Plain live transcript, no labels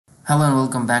Hello and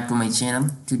welcome back to my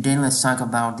channel. Today let's talk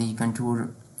about the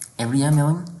contour area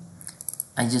milling.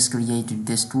 I just created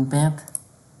this toolpath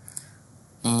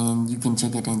and you can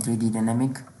check it in 3D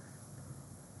dynamic.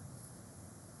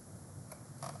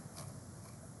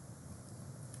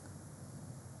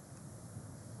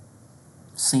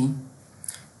 See,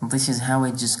 this is how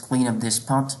I just clean up this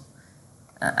pot.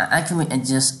 Actually I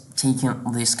just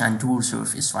taken this contour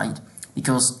surface, right?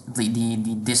 Because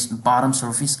this bottom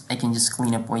surface I can just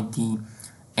clean up with the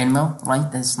animal,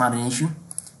 right? That's not an issue.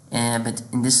 But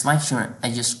in this lecture I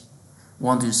just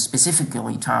want to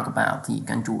specifically talk about the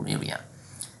contour area.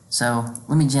 So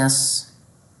let me just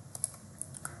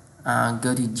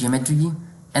go to geometry view,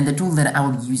 and the tool that I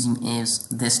will be using is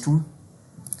this tool.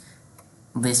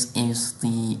 This is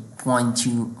the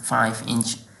 0.25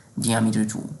 inch diameter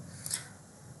tool,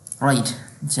 right?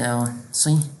 So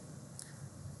see,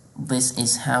 this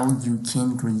is how you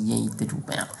can create the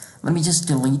toolpath. Let me just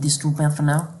delete this toolpath for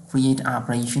now. Create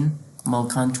operation, mill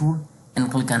contour,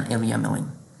 and click on area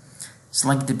milling.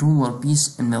 Select the tool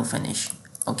workpiece and mill finish.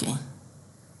 Okay.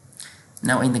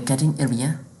 Now in the cutting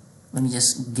area, let me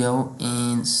just go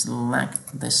and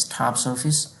select this top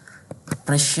surface.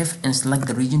 Press shift and select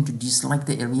the region to deselect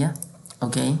the area.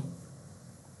 Okay.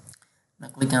 Now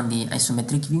click on the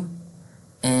isometric view,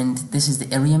 and this is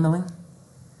the area milling.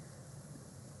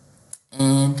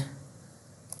 And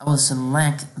I will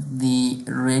select the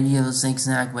radial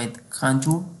zigzag with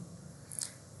contour,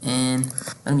 and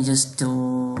let me just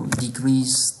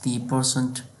decrease the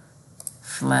percent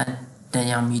flat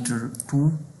diameter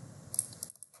tool.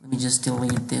 Let me just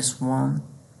delete this one.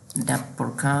 Depth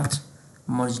per cut,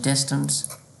 merge distance.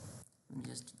 Let me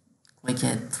just click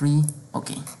at 3.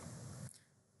 Okay.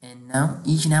 And now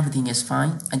each and everything is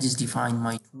fine. I just define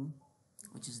my tool,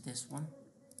 which is this one.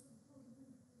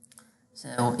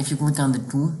 So if you click on the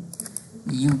tool,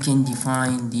 you can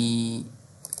define the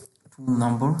tool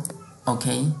number.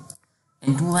 Okay.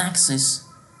 And tool axis,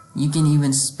 you can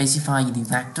even specify the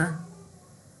vector,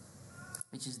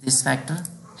 which is this vector.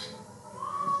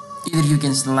 Either you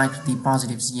can select the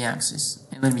positive z-axis,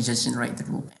 and let me just generate the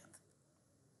toolpath.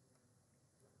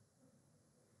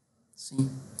 See?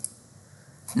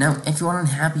 Now if you are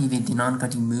unhappy with the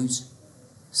non-cutting moves,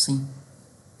 see?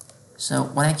 So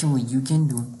what actually you can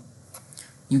do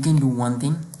one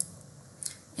thing,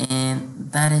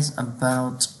 and that is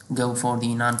about go for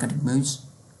the non-cutting moves.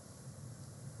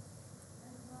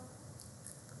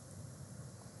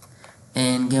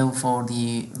 And go for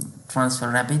the transfer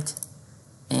rapid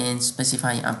and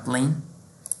specify a plane.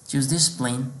 Choose this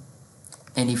plane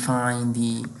and define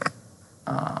the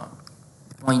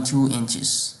 0.2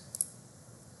 inches.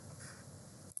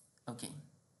 Okay.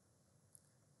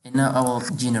 And now I will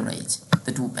generate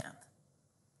the toolpath.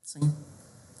 See?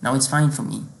 Now it's fine for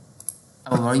me.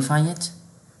 I will verify it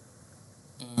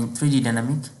in 3D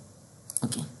dynamic.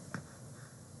 Okay.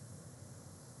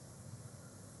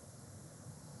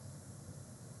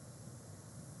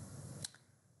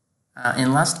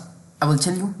 And last, I will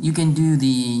tell you, you can do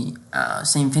the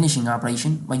same finishing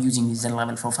operation by using the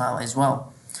Z-level profile as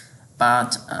well.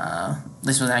 But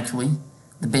this was actually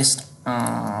the best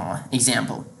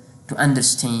example to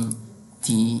understand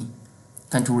the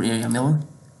contour area milling.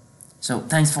 So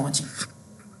thanks for watching.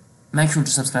 Make sure to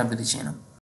subscribe to the channel.